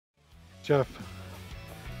Jeff,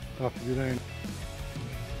 Off The Gridiron.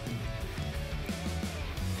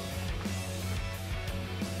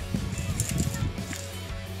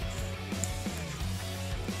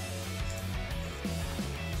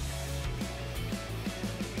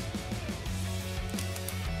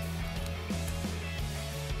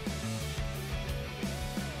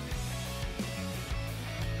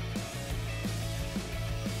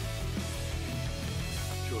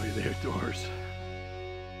 Enjoy the outdoors.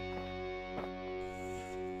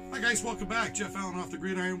 Hi guys, welcome back. Jeff Allen, Off The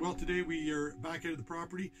Gridiron. Well, today we are back out of the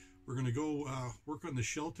property. We're going to go work on the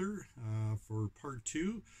shelter for part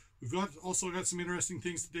 2. We've also got some interesting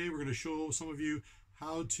things today. We're going to show some of you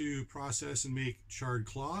how to process and make charred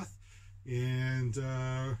cloth, and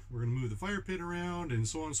we're going to move the fire pit around and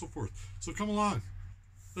so on and so forth. So come along,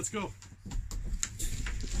 let's go.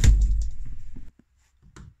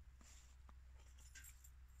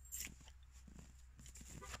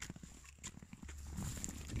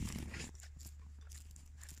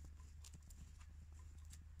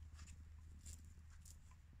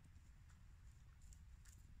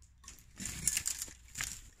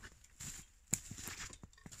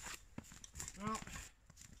 Well,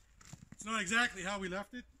 it's not exactly how we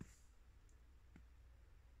left it.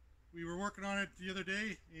 We were working on it the other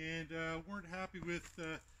day and weren't happy with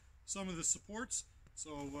some of the supports,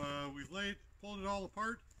 so we've pulled it all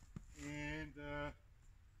apart, and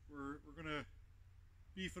we're going to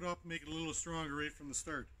beef it up and make it a little stronger right from the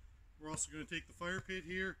start. We're also going to take the fire pit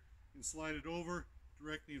here and slide it over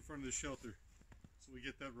directly in front of the shelter so we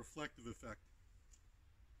get that reflective effect.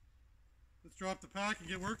 Let's drop the pack and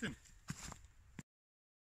get working.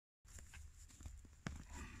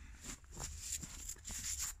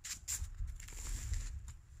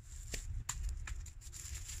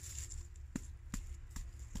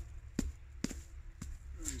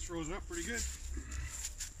 Rose up pretty good.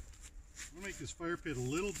 I'm gonna make this fire pit a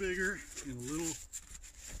little bigger and a little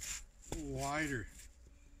wider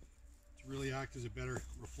to really act as a better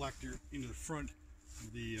reflector into the front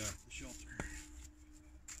of the shelter.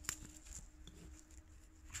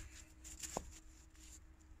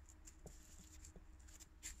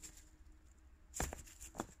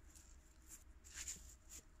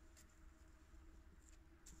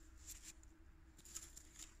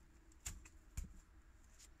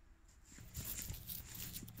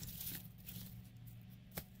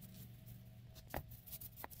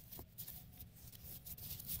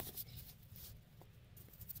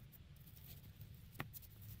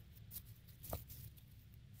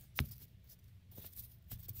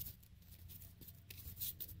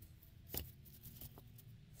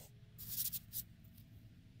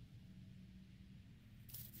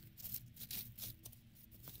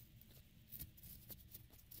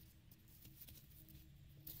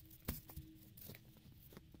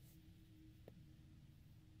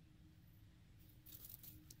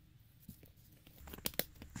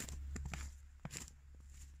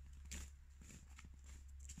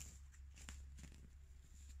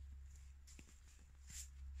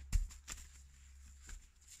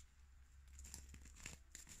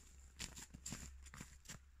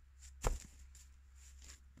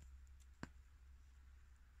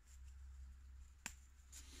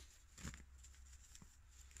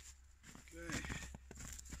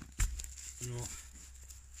 We'll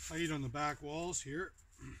hide on the back walls here.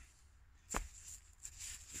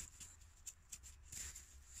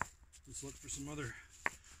 Let's look for some other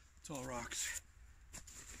tall rocks.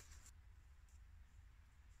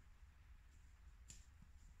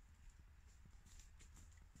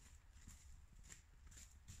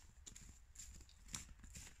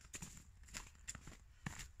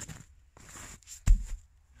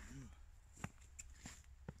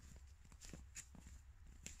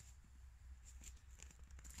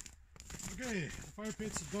 Okay, the fire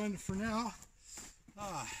pit's done for now.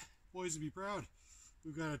 Boys would be proud.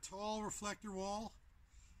 We've got a tall reflector wall,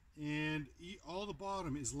 and all the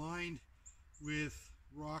bottom is lined with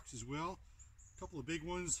rocks as well. A couple of big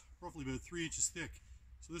ones, roughly about 3 inches thick.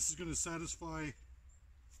 So this is going to satisfy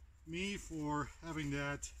me for having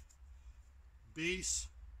that base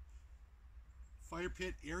fire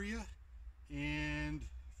pit area, and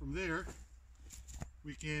from there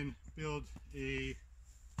we can build a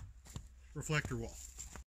reflector wall.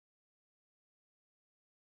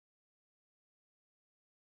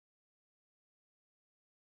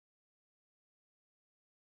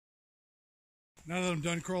 Now that I'm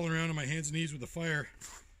done crawling around on my hands and knees with the fire,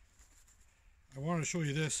 I wanted to show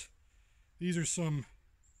you this. These are some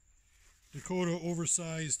Dakota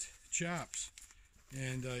oversized chaps,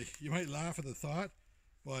 and you might laugh at the thought,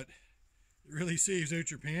 but it really saves out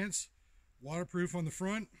your pants. Waterproof on the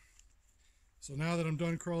front, So now that I'm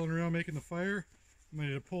done crawling around making the fire, I'm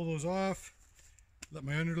ready to pull those off, let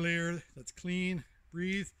my underlayer that's clean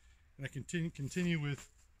breathe, and I continue with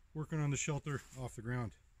working on the shelter off the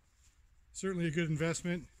ground. Certainly a good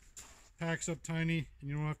investment. Packs up tiny and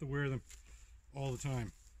you don't have to wear them all the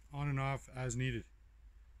time, on and off as needed.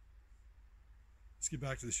 Let's get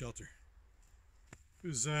back to the shelter. It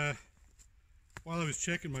was while I was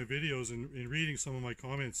checking my videos and reading some of my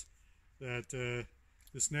comments that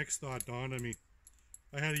this next thought dawned on me.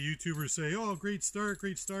 I had a YouTuber say, "Oh, great start,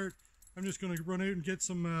 great start. I'm just going to run out and get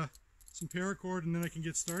some paracord and then I can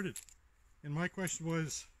get started." And my question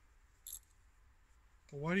was,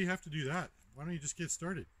 well, why do you have to do that? Why don't you just get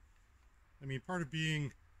started? I mean, part of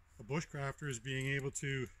being a bushcrafter is being able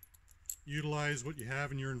to utilize what you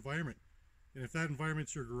have in your environment. And if that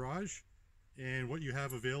environment's your garage and what you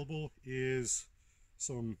have available is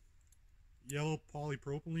some yellow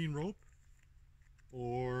polypropylene rope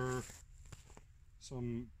or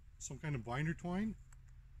some kind of binder twine,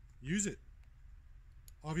 use it.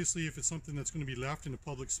 Obviously, if it's something that's going to be left in a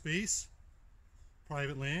public space,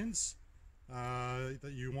 private lands,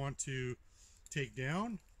 that you want to take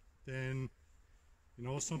down, then you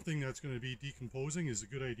know something that's going to be decomposing is a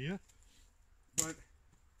good idea. But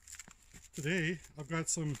today I've got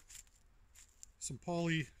some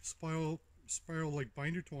poly spiral like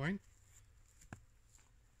binder twine,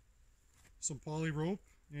 some poly rope,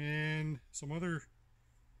 and some other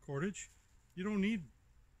cordage. You don't need,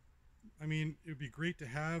 I mean, it would be great to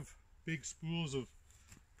have big spools of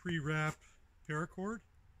pre-wrapped paracord,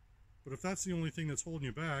 but if that's the only thing that's holding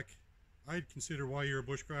you back, I'd consider why you're a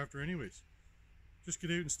bushcrafter anyways. Just get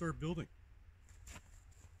out and start building.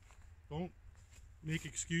 Don't make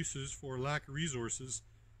excuses for lack of resources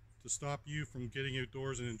to stop you from getting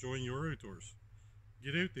outdoors and enjoying your outdoors.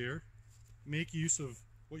 Get out there, make use of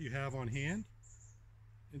what you have on hand,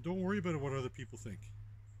 and don't worry about what other people think.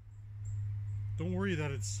 Don't worry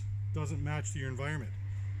that it doesn't match to your environment.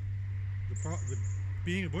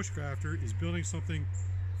 Being a bushcrafter is building something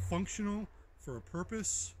functional for a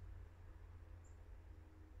purpose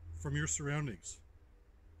from your surroundings.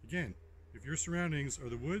 Again, if your surroundings are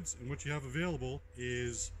the woods and what you have available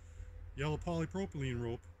is yellow polypropylene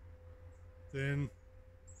rope, then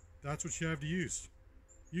that's what you have to use.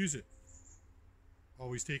 Use it.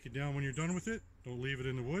 Always take it down when you're done with it. Don't leave it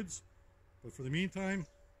in the woods. But for the meantime,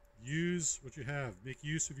 use what you have. Make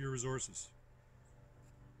use of your resources.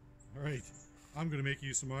 All right, I'm going to make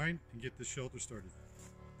use of mine and get this shelter started.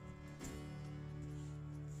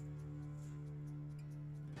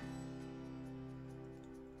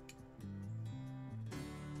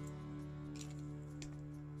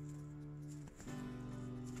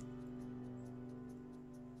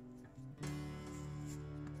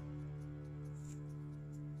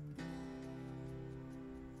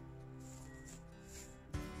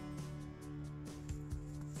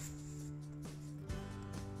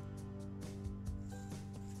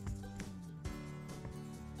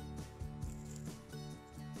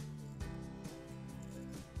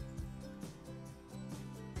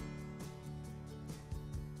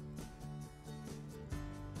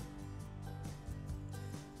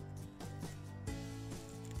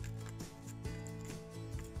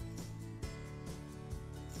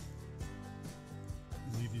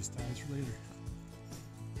 Leave these ties for later.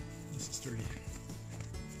 This is sturdy.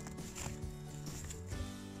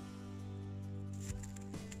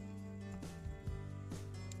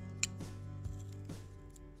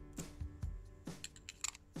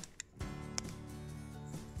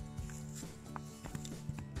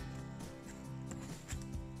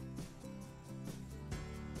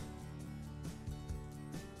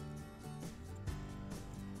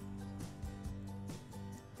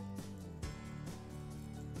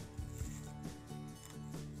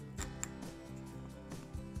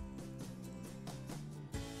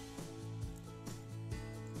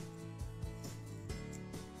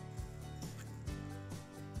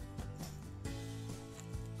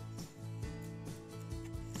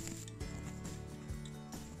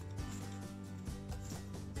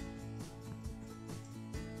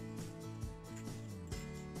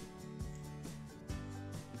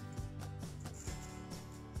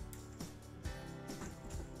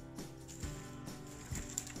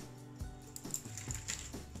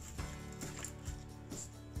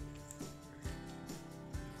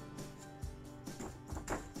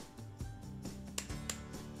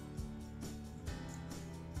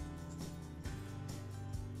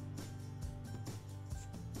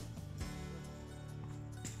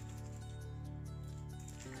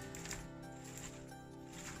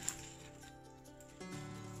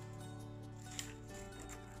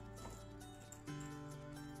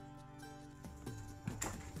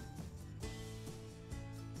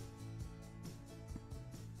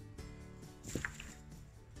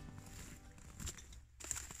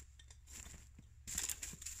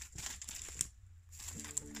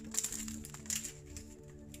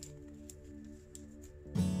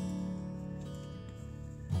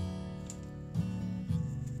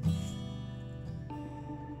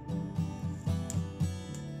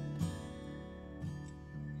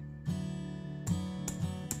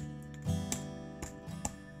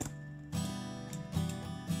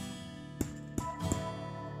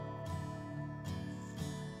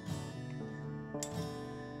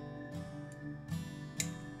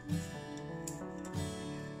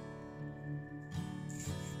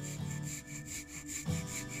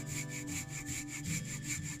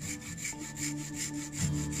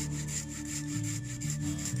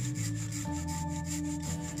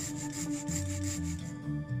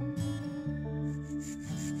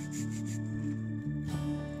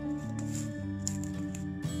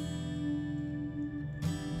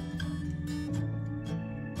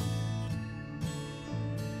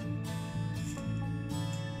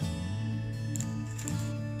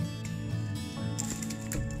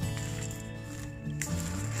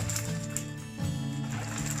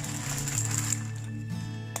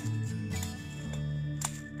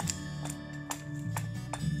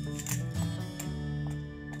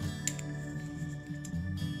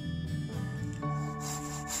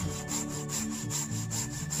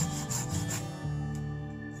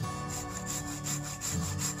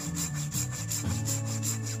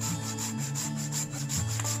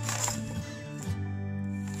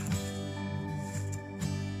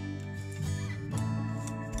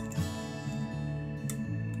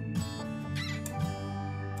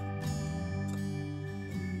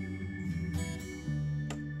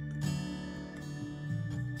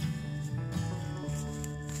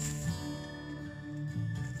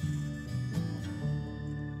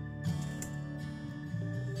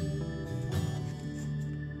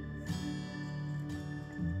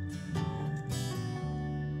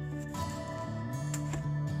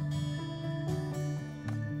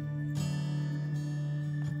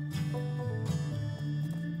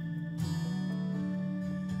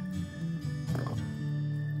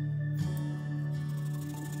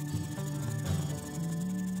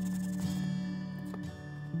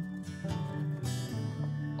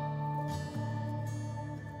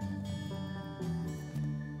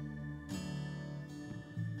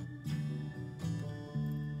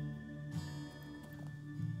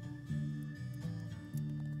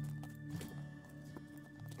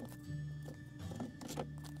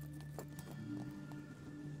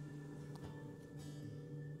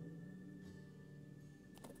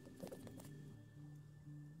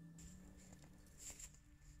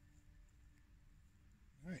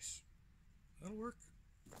 nice. That'll work.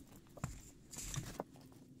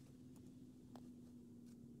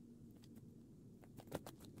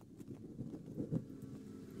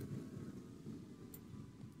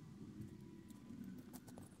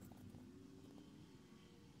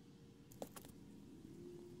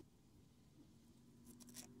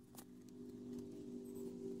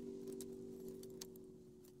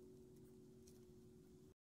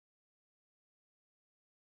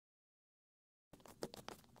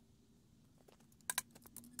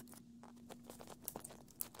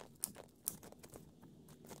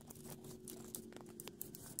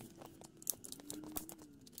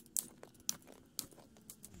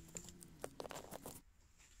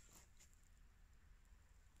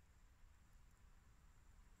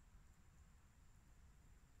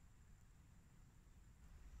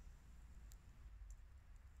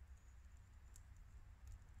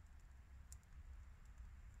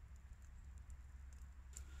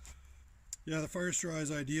 Yeah, the fire straw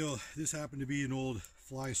is ideal. This happened to be an old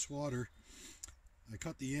fly swatter. I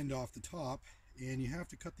cut the end off the top, and you have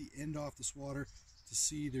to cut the end off the swatter to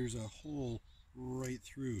see there's a hole right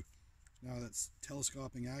through. Now that's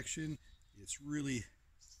telescoping action. It's really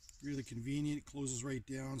convenient. It closes right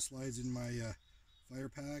down, slides in my fire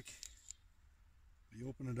pack. You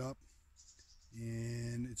open it up,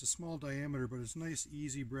 and it's a small diameter, but it's nice,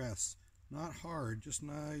 easy breaths. Not hard, just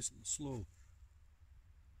nice and slow.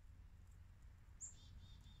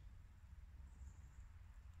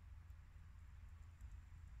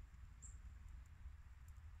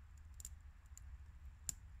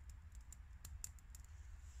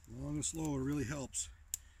 Long and slow, it really helps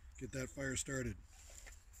get that fire started.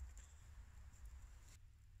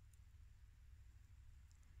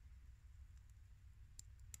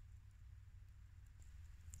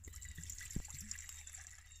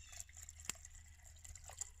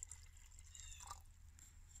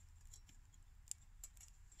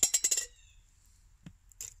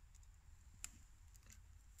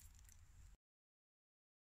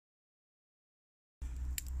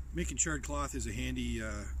 Making charred cloth is a handy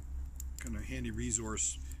kind of handy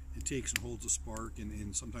resource. It takes and holds a spark,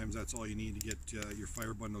 and sometimes that's all you need to get your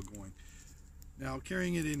fire bundle going. Now,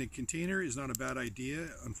 carrying it in a container is not a bad idea.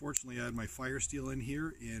 Unfortunately, I had my fire steel in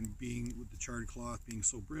here, and being with the charred cloth being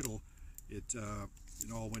so brittle, it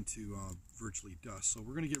all went to virtually dust. So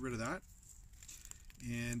we're going to get rid of that,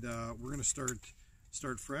 and we're going to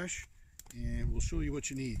start fresh, and we'll show you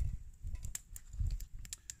what you need.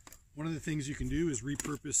 One of the things you can do is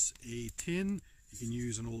repurpose a tin. You can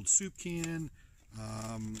use an old soup can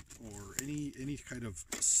or any kind of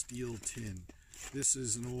steel tin. This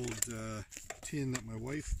is an old tin that my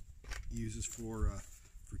wife uses for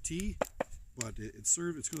tea, but it's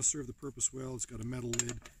going to serve the purpose well. It's got a metal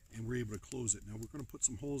lid, and we're able to close it. Now we're going to put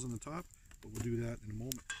some holes in the top, but we'll do that in a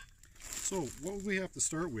moment. So what we have to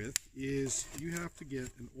start with is you have to get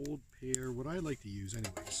an old pair. What I like to use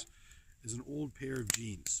anyways is an old pair of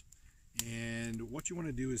jeans. And what you want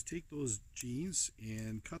to do is take those jeans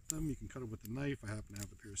and cut them. You can cut it with a knife. I happen to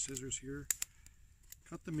have a pair of scissors here.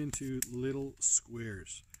 Cut them into little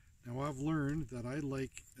squares. Now I've learned that I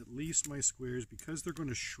like at least my squares, because they're going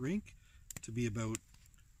to shrink, to be about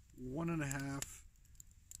 1.5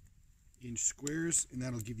 inch squares, and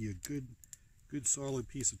that'll give you a good solid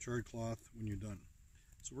piece of charred cloth when you're done.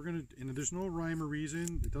 So we're going to, and there's no rhyme or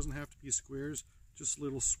reason. It doesn't have to be squares, just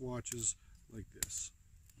little swatches like this.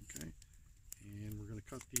 Okay, and we're going to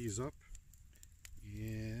cut these up,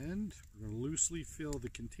 and we're going to loosely fill the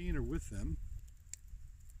container with them,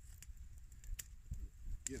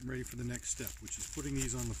 getting ready for the next step, which is putting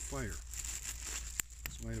these on the fire.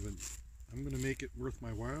 So I'm going to make it worth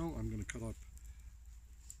my while. I'm going to cut up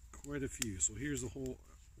quite a few. So here's the whole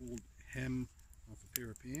old hem off a pair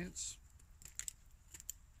of pants.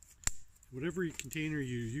 Whatever container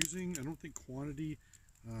you're using, I don't think quantity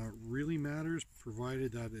really matters,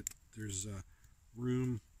 provided that there's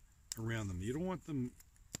room around them. You don't want them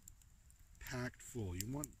packed full. You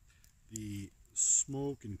want the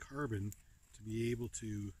smoke and carbon to be able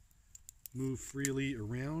to move freely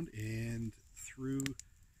around and through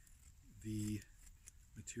the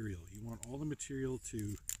material. You want all the material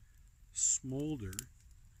to smolder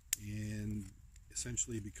and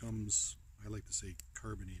essentially becomes, I like to say,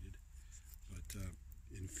 carbonated, but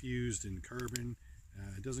infused in carbon.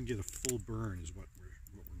 It doesn't get a full burn is what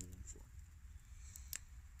we're going for.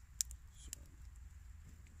 So,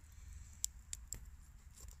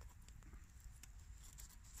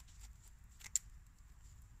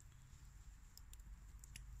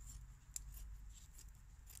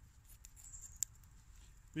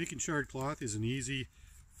 making charred cloth is an easy,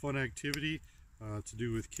 fun activity to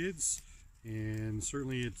do with kids. and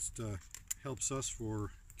certainly it helps us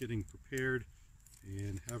for getting prepared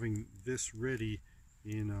and having this ready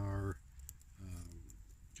in our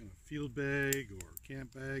kind of field bag or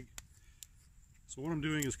camp bag. So what I'm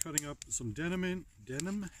doing is cutting up some denim.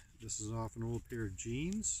 This is off an old pair of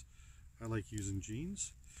jeans. I like using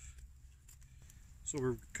jeans. So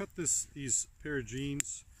we've cut these pair of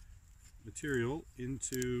jeans material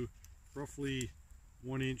into roughly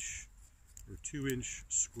 1 inch or 2 inch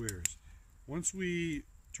squares. Once we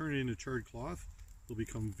turn it into charred cloth, they'll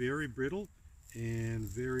become very brittle and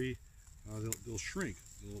very they'll shrink.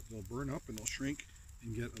 They'll burn up and they'll shrink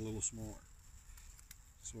and get a little smaller.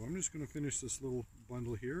 So I'm just going to finish this little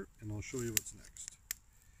bundle here and I'll show you what's next.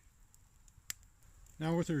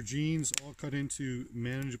 Now with our jeans all cut into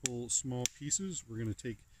manageable small pieces, we're going to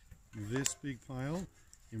take this big pile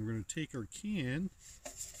and we're going to take our can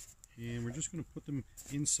and we're just going to put them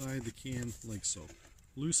inside the can like so.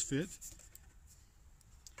 Loose fit.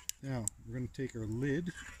 Now we're going to take our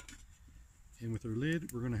lid, and with our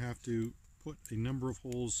lid we're going to have to put a number of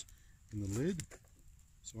holes in the lid.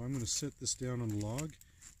 So I'm going to set this down on the log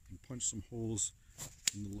and punch some holes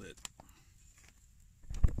in the lid.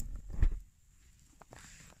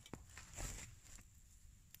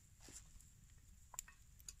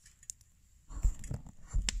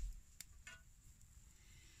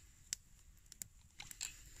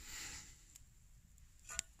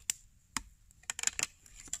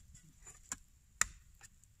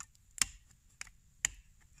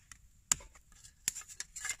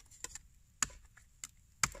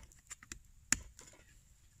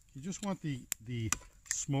 You just want the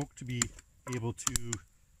smoke to be able to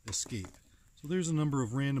escape. So there's a number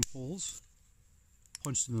of random holes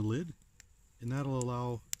punched in the lid, and that'll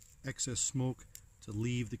allow excess smoke to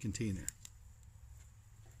leave the container.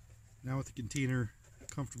 Now with the container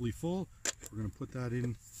comfortably full, we're going to put that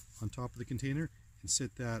in on top of the container and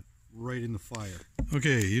set that right in the fire.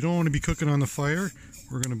 Okay, you don't want to be cooking on the fire.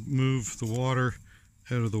 We're going to move the water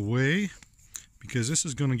out of the way because this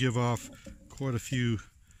is going to give off quite a few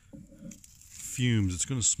fumes. It's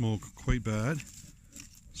going to smoke quite bad.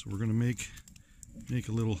 So we're going to make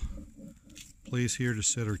a little place here to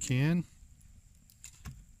set our can.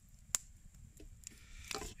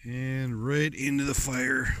 And right into the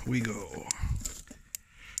fire we go.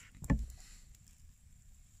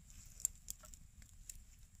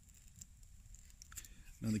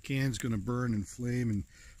 Now the can's going to burn and flame and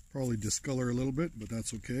probably discolor a little bit, but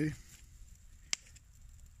that's okay.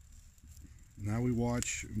 Now we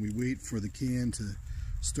watch and we wait for the can to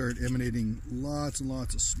start emanating lots and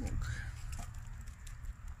lots of smoke.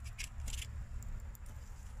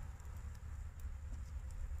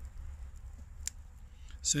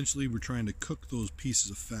 Essentially, we're trying to cook those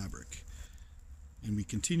pieces of fabric, and we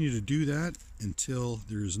continue to do that until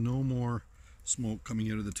there's no more smoke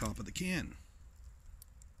coming out of the top of the can.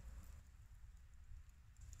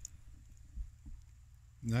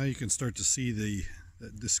 Now you can start to see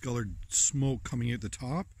that discolored smoke coming out the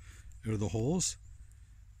top, out of the holes,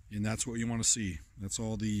 and that's what you want to see. That's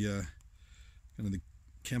all the kind of the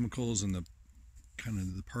chemicals and the kind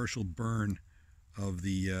of the partial burn of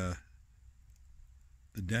the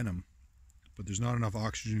denim. But there's not enough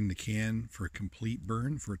oxygen in the can for a complete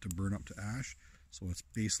burn, for it to burn up to ash, so it's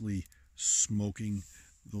basically smoking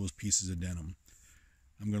those pieces of denim.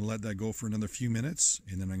 I'm going to let that go for another few minutes,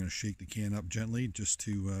 and then I'm going to shake the can up gently just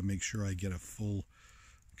to make sure I get a full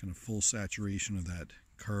saturation of that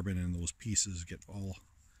carbon, and those pieces get all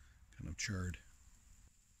kind of charred.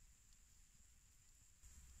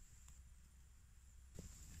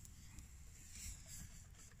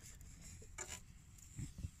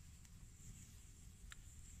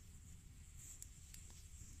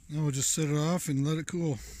 Now we'll just set it off and let it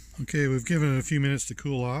cool. Okay, we've given it a few minutes to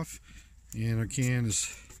cool off, and our can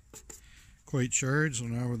is quite charred, so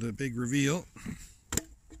now with the big reveal.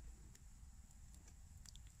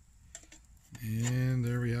 And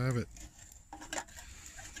there we have it.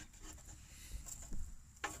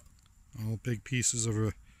 All big pieces of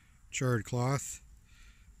a charred cloth.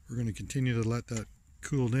 We're going to continue to let that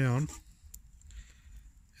cool down,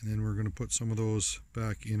 and then we're going to put some of those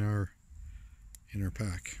back in our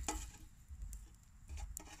pack,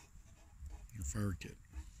 our fire kit.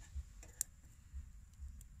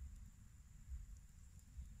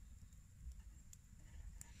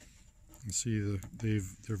 You see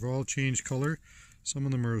they've all changed color. Some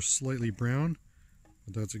of them are slightly brown,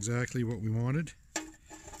 but that's exactly what we wanted. I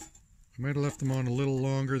might have left them on a little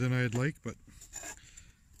longer than I'd like, but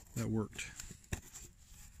that worked.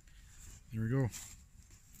 There we go.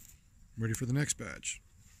 I'm ready for the next batch.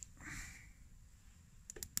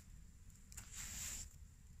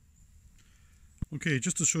 Okay,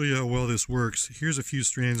 just to show you how well this works, here's a few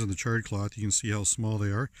strands of the charred cloth. You can see how small they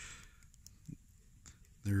are.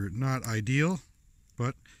 They're not ideal,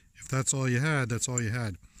 but if that's all you had, that's all you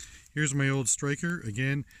had. Here's my old striker.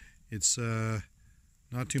 Again, it's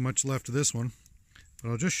not too much left of this one,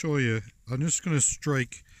 but I'll just show you. I'm just going to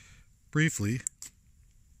strike briefly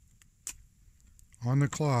on the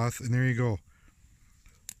cloth, and there you go.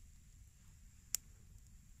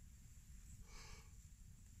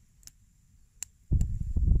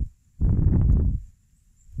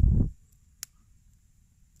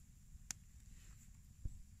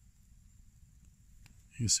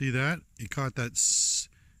 You see that? It caught that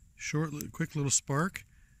short, quick little spark,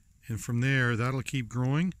 and from there that'll keep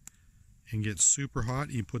growing and get super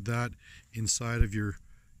hot. You put that inside of your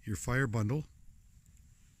fire bundle.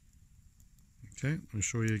 Okay, I'll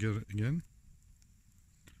show you again.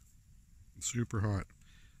 Super hot.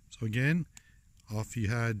 So again, if you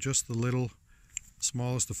had just the little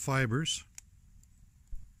smallest of fibers,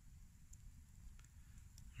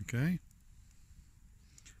 okay,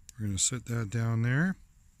 we're going to set that down there.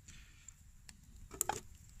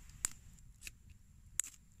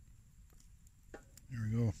 There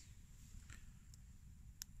we go.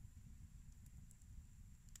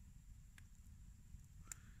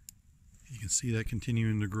 You can see that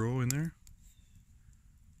continuing to grow in there.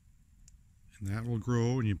 And that will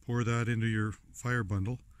grow, and you pour that into your fire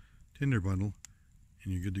bundle, tinder bundle,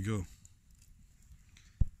 and you're good to go.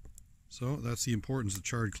 So that's the importance of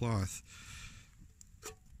charred cloth,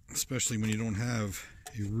 especially when you don't have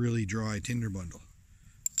a really dry tinder bundle.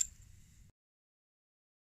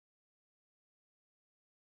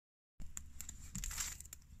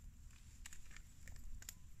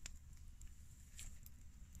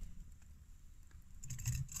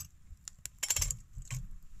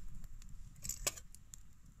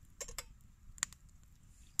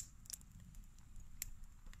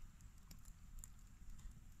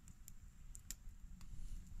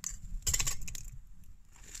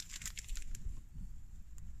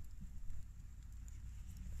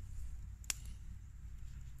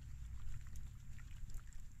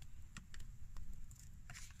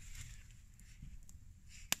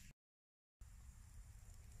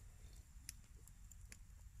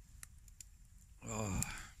 Oh.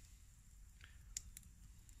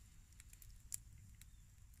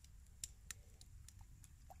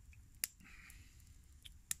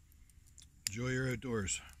 Enjoy your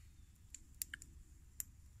outdoors.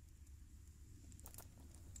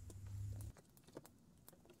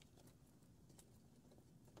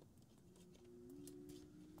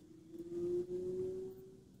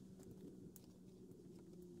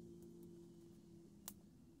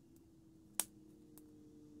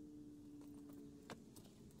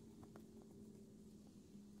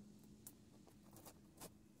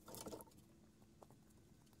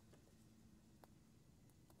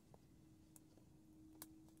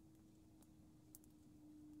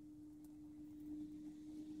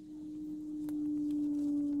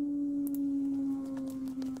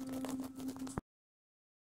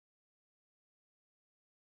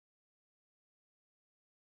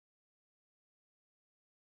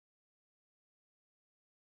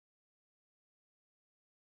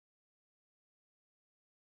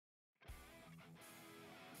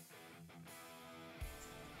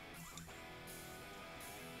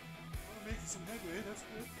 Making some headway, that's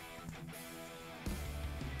good.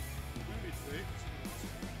 Maybe today.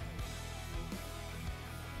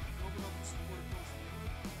 Open up the support post.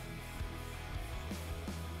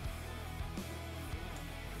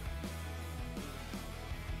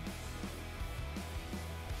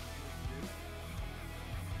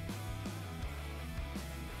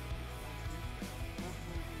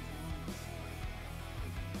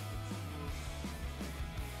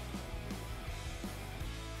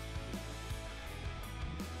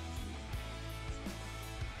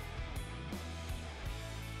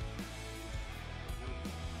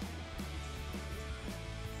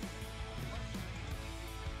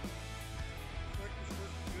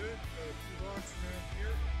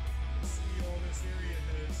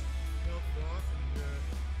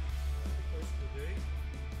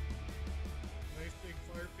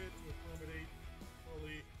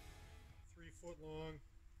 Long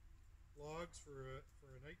logs for a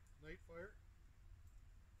night fire,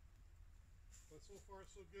 but so far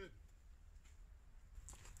so good.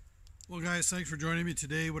 Well, guys, thanks for joining me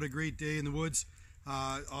today. What a great day in the woods.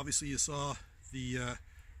 Obviously you saw the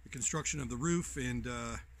construction of the roof, and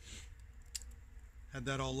had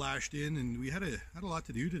that all lashed in, and we had a lot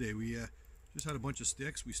to do today. We just had a bunch of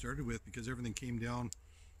sticks we started with because everything came down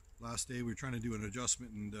last day. We were trying to do an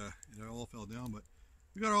adjustment, and it all fell down, but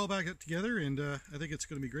we got it all back together, and I think it's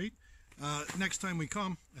going to be great. Next time we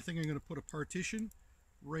come, I think I'm going to put a partition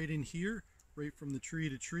right in here, right from the tree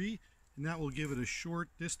to tree, and that will give it a short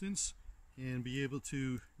distance and be able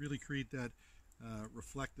to really create that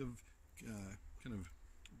reflective kind of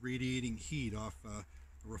radiating heat off a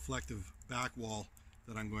reflective back wall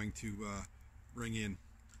that I'm going to bring in.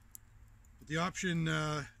 But the option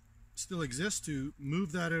still exists to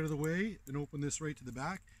move that out of the way and open this right to the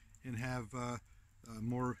back and have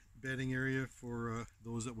more bedding area for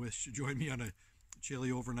those that wish to join me on a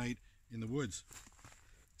chilly overnight in the woods.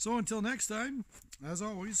 So until next time, as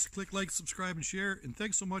always, click like, subscribe, and share. And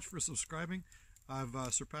thanks so much for subscribing. I've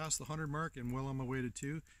surpassed the 100 mark and well on my way to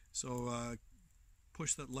 2. So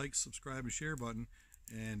push that like, subscribe, and share button.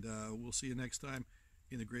 And we'll see you next time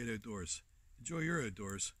in the great outdoors. Enjoy your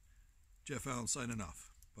outdoors. Jeff Allen signing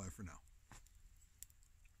off. Bye for now.